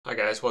Hi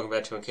guys, welcome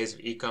back to In Case of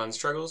Econ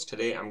Struggles.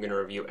 Today I'm going to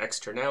review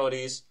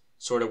externalities,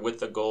 sort of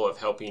with the goal of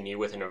helping you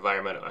with an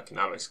environmental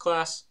economics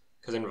class,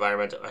 because in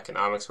environmental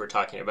economics we're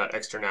talking about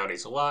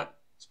externalities a lot,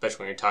 especially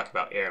when you're talking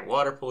about air and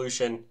water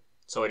pollution,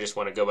 so I just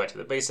want to go back to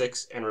the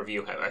basics and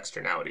review how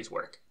externalities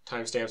work.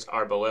 Timestamps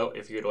are below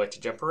if you'd like to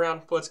jump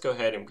around, but let's go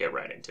ahead and get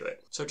right into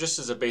it. So just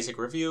as a basic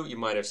review, you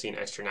might have seen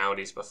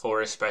externalities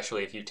before,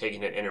 especially if you've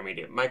taken an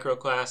intermediate micro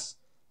class,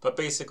 but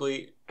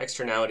basically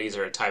externalities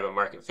are a type of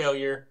market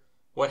failure.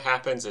 What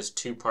happens is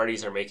two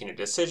parties are making a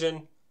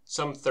decision.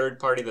 Some third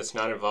party that's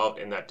not involved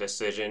in that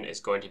decision is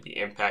going to be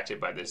impacted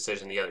by the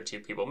decision the other two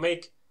people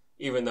make,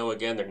 even though,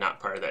 again, they're not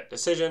part of that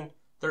decision.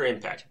 They're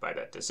impacted by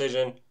that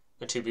decision.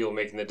 The two people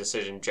making the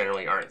decision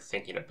generally aren't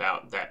thinking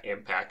about that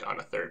impact on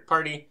a third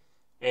party,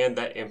 and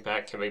that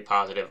impact can be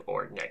positive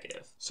or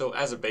negative. So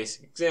as a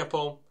basic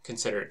example,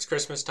 consider it's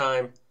Christmas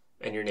time,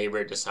 and your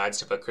neighbor decides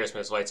to put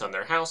Christmas lights on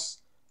their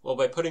house. Well,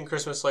 by putting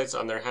Christmas lights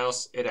on their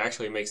house, it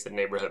actually makes the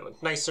neighborhood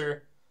look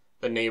nicer.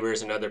 The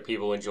neighbors and other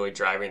people enjoy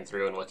driving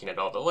through and looking at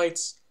all the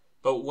lights,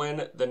 but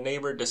when the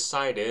neighbor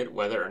decided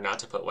whether or not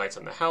to put lights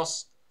on the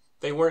house,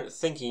 they weren't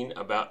thinking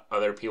about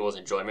other people's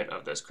enjoyment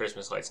of those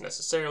Christmas lights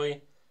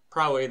necessarily.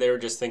 Probably they were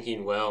just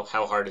thinking, well,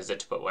 how hard is it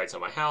to put lights on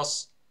my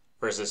house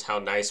versus how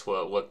nice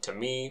will it look to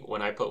me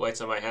when I put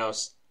lights on my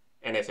house,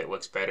 and if it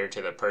looks better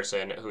to the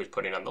person who's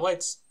putting on the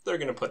lights, they're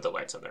going to put the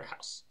lights on their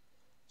house.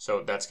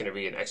 So that's going to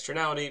be an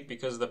externality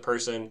because the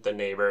person, the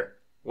neighbor,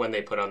 when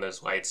they put on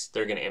those lights,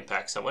 they're going to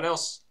impact someone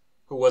else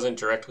who wasn't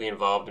directly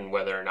involved in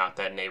whether or not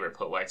that neighbor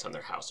put lights on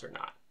their house or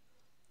not.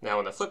 Now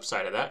on the flip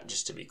side of that,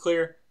 just to be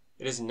clear,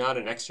 it is not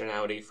an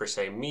externality for,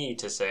 say, me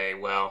to say,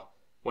 well,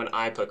 when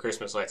I put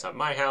Christmas lights on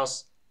my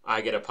house,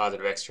 I get a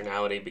positive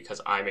externality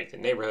because I make the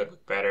neighborhood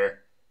look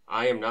better.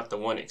 I am not the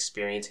one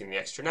experiencing the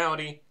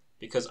externality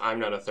because I'm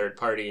not a third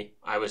party.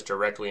 I was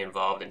directly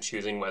involved in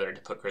choosing whether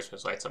to put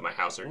Christmas lights on my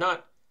house or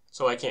not,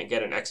 so I can't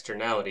get an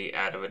externality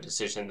out of a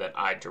decision that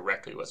I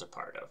directly was a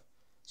part of.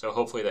 So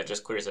hopefully that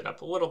just clears it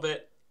up a little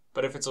bit.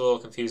 But if it's a little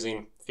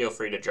confusing, feel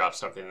free to drop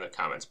something in the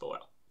comments below.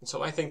 And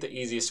so I think the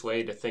easiest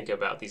way to think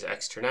about these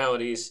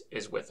externalities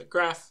is with a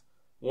graph.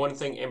 One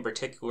thing in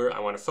particular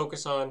I want to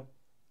focus on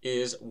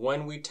is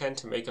when we tend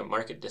to make a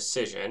market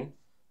decision,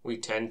 we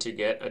tend to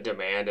get a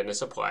demand and a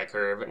supply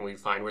curve, and we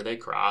find where they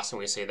cross, and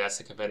we say that's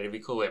the competitive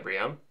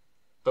equilibrium.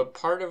 But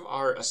part of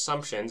our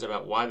assumptions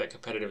about why that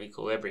competitive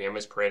equilibrium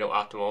is Pareto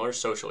Optimal or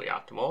socially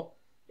optimal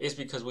is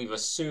because we've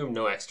assumed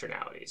no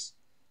externalities.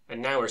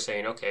 And now we're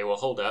saying, okay, well,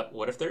 hold up,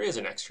 what if there is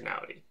an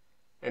externality?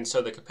 And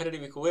so the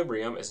competitive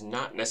equilibrium is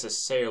not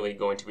necessarily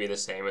going to be the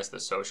same as the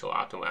social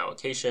optimal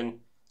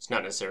allocation. It's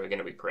not necessarily going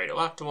to be Pareto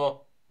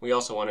optimal. We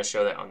also want to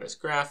show that on this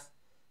graph.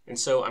 And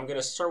so I'm going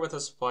to start with a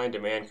supply and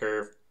demand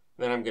curve,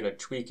 then I'm going to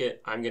tweak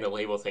it. I'm going to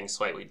label things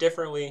slightly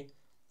differently.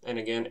 And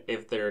again,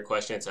 if there are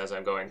questions as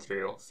I'm going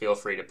through, feel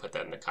free to put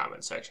that in the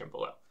comment section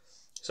below.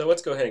 So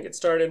let's go ahead and get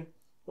started.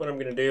 What I'm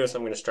going to do is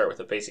I'm going to start with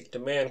a basic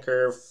demand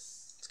curve.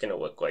 It's going to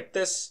look like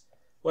this.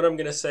 What I'm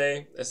going to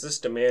say is this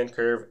demand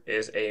curve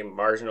is a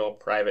marginal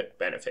private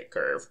benefit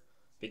curve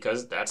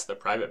because that's the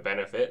private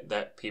benefit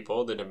that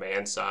people, the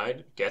demand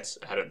side, gets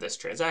out of this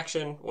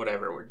transaction,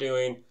 whatever we're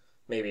doing.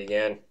 Maybe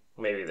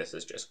this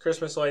is just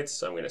Christmas lights,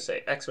 so I'm going to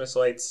say Xmas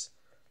lights.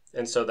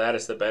 And so that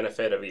is the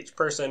benefit of each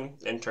person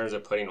in terms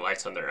of putting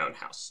lights on their own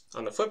house.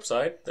 On the flip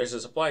side, there's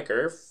a supply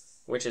curve,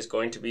 which is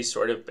going to be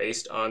sort of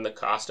based on the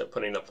cost of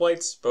putting up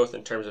lights, both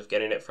in terms of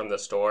getting it from the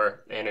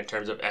store and in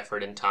terms of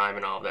effort and time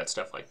and all of that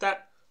stuff like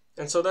that.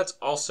 And so that's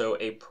also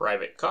a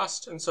private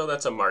cost, and so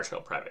that's a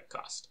marginal private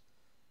cost.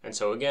 And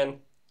so again,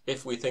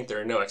 if we think there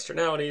are no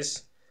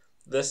externalities,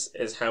 this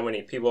is how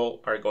many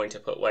people are going to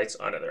put lights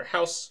onto their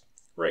house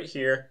right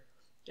here,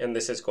 and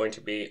this is going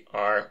to be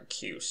our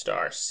Q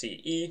star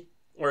CE,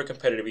 or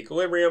competitive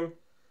equilibrium,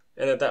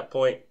 and at that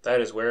point, that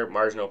is where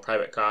marginal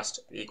private cost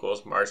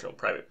equals marginal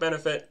private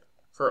benefit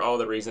for all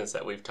the reasons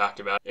that we've talked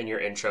about in your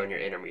intro and your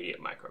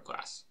intermediate micro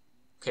class.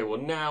 Okay,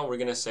 well now we're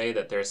going to say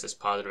that there's this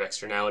positive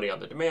externality on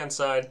the demand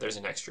side. There's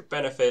an extra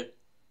benefit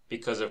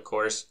because, of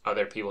course,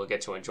 other people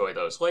get to enjoy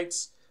those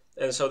lights.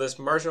 And so this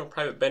marginal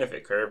private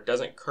benefit curve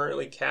doesn't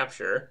currently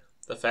capture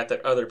the fact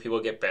that other people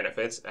get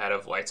benefits out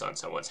of lights on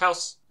someone's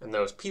house. And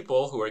those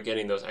people who are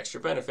getting those extra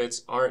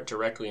benefits aren't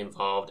directly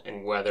involved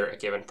in whether a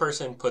given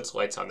person puts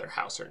lights on their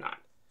house or not.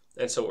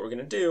 And so what we're going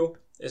to do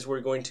is we're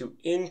going to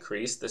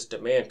increase this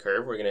demand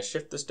curve. We're going to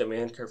shift this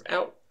demand curve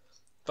out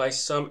by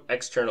some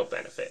external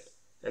benefit.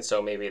 And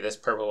so maybe this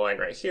purple line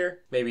right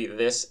here, maybe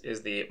this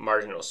is the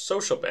marginal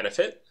social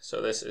benefit.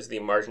 So this is the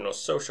marginal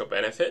social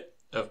benefit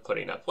of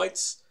putting up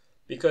lights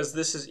because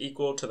this is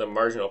equal to the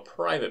marginal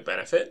private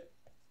benefit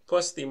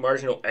plus the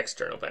marginal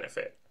external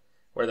benefit,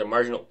 where the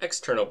marginal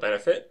external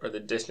benefit, or the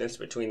distance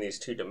between these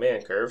two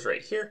demand curves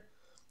right here,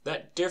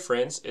 that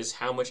difference is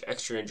how much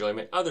extra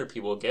enjoyment other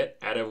people get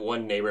out of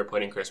one neighbor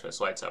putting Christmas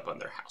lights up on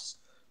their house.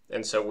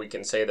 And so we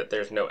can say that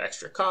there's no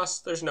extra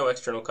cost, there's no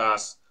external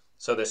costs.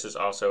 So this is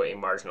also a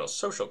marginal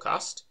social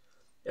cost.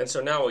 And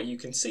so now what you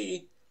can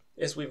see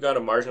is we've got a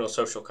marginal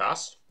social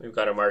cost, we've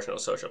got a marginal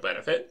social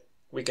benefit,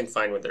 we can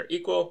find when they're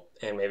equal,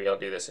 and maybe I'll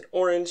do this in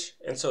orange.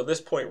 And so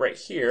this point right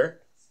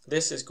here,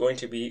 this is going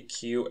to be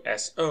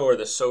QSO, or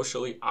the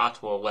socially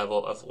optimal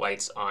level of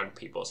lights on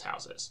people's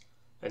houses.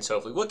 And so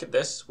if we look at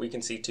this, we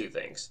can see two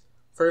things.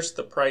 First,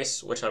 the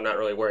price, which I'm not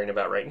really worrying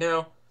about right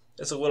now,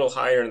 is a little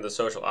higher in the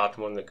social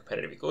optimum than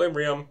competitive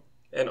equilibrium,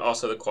 and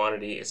also the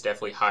quantity is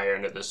definitely higher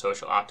into the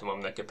social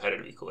optimum than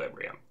competitive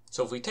equilibrium.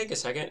 So if we take a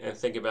second and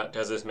think about,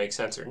 does this make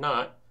sense or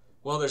not?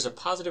 Well, there's a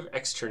positive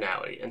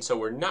externality, and so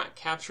we're not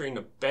capturing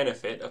the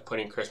benefit of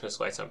putting Christmas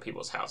lights on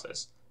people's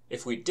houses.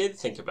 If we did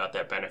think about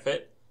that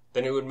benefit,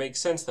 then it would make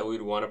sense that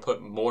we'd want to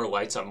put more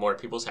lights on more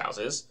people's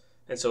houses,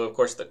 and so of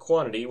course the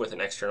quantity with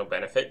an external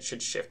benefit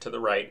should shift to the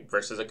right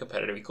versus a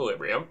competitive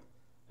equilibrium.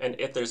 And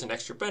if there's an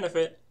extra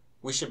benefit,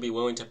 we should be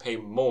willing to pay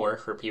more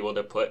for people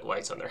to put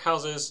lights on their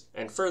houses.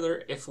 And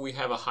further, if we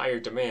have a higher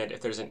demand,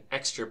 if there's an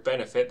extra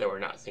benefit that we're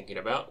not thinking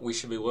about, we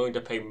should be willing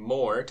to pay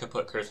more to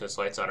put Christmas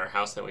lights on our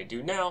house than we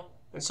do now.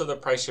 And so the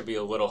price should be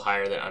a little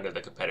higher than under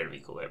the competitive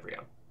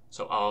equilibrium.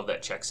 So all of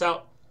that checks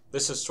out.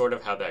 This is sort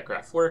of how that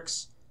graph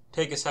works.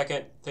 Take a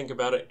second, think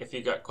about it. If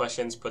you've got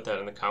questions, put that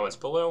in the comments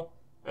below.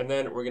 And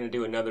then we're going to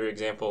do another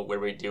example where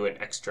we do an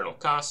external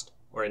cost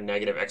or a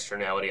negative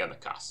externality on the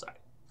cost side.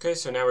 Okay,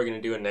 so now we're going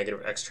to do a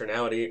negative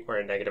externality or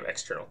a negative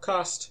external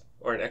cost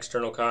or an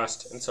external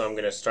cost. And so I'm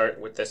going to start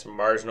with this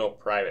marginal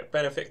private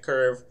benefit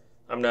curve.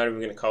 I'm not even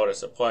going to call it a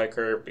supply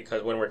curve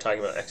because when we're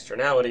talking about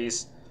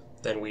externalities,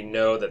 then we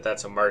know that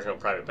that's a marginal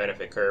private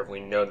benefit curve.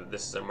 We know that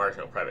this is a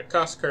marginal private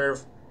cost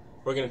curve.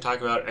 We're going to talk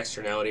about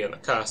externality on the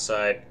cost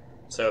side.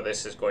 So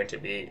this is going to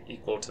be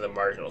equal to the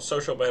marginal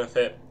social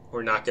benefit.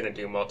 We're not going to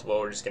do multiple.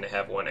 We're just going to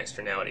have one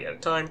externality at a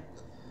time.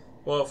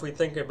 Well, if we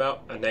think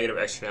about a negative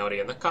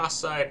externality on the cost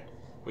side,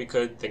 we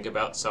could think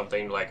about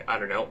something like, I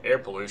don't know, air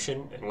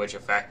pollution, in which a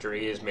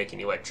factory is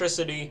making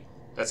electricity.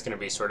 That's going to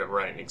be sort of a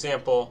running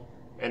example.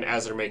 And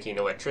as they're making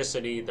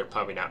electricity, they're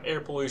pumping out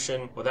air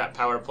pollution. Well, that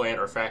power plant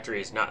or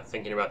factory is not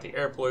thinking about the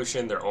air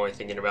pollution. They're only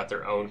thinking about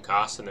their own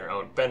costs and their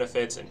own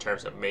benefits in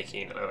terms of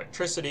making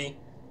electricity.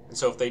 And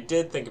so if they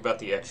did think about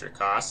the extra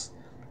costs,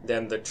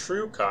 then the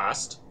true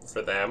cost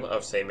for them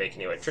of, say,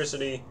 making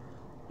electricity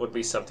would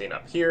be something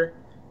up here,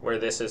 where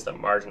this is the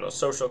marginal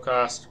social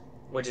cost,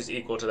 which is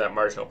equal to that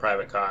marginal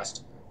private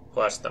cost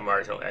plus the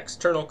marginal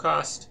external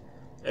cost.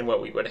 And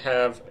what we would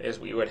have is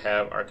we would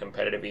have our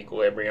competitive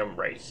equilibrium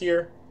right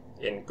here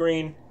in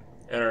green,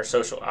 and our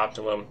social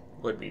optimum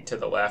would be to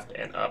the left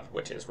and up,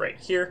 which is right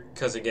here.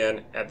 Because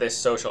again, at this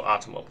social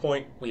optimal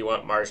point, we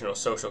want marginal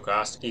social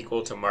cost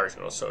equal to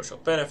marginal social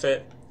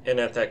benefit. And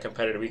at that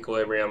competitive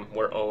equilibrium,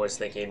 we're always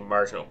thinking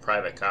marginal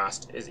private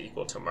cost is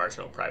equal to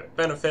marginal private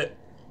benefit.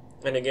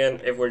 And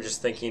again, if we're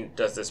just thinking,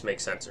 does this make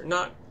sense or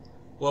not?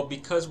 Well,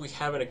 because we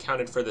haven't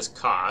accounted for this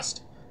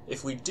cost,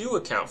 if we do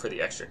account for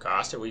the extra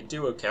cost, if we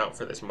do account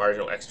for this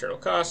marginal external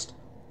cost,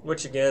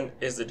 which again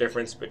is the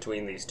difference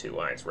between these two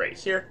lines right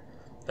here,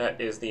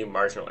 that is the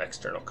marginal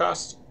external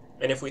cost.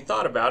 And if we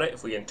thought about it,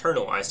 if we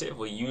internalized it, if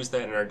we used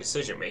that in our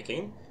decision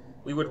making,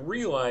 we would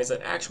realize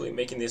that actually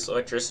making this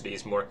electricity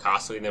is more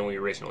costly than we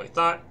originally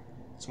thought.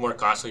 It's more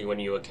costly when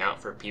you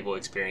account for people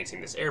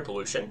experiencing this air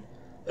pollution.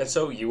 And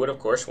so you would of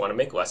course want to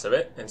make less of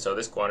it, and so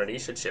this quantity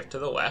should shift to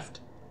the left,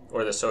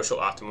 or the social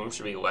optimum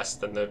should be less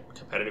than the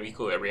competitive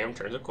equilibrium in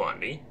terms of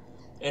quantity.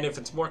 And if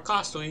it's more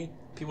costly,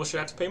 people should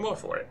have to pay more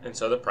for it. And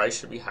so the price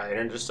should be higher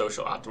into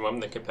social optimum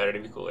than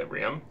competitive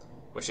equilibrium,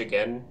 which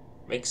again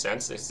makes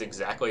sense. It's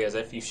exactly as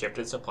if you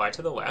shifted supply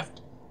to the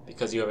left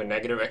because you have a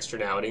negative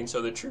externality, and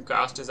so the true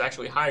cost is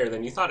actually higher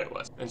than you thought it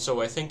was. And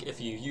so I think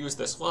if you use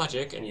this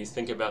logic and you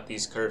think about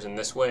these curves in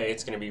this way,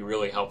 it's going to be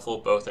really helpful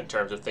both in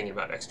terms of thinking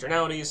about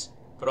externalities,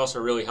 but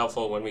also really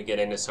helpful when we get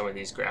into some of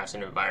these graphs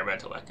in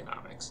environmental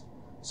economics.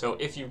 So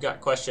if you've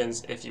got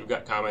questions, if you've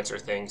got comments or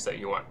things that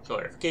you want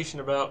clarification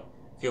about,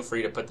 feel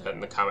free to put that in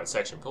the comment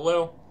section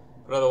below.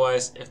 But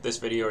otherwise, if this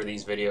video or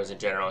these videos in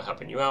general are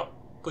helping you out,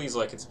 please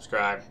like and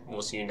subscribe.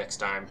 We'll see you next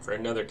time for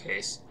another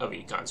case of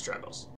econ struggles.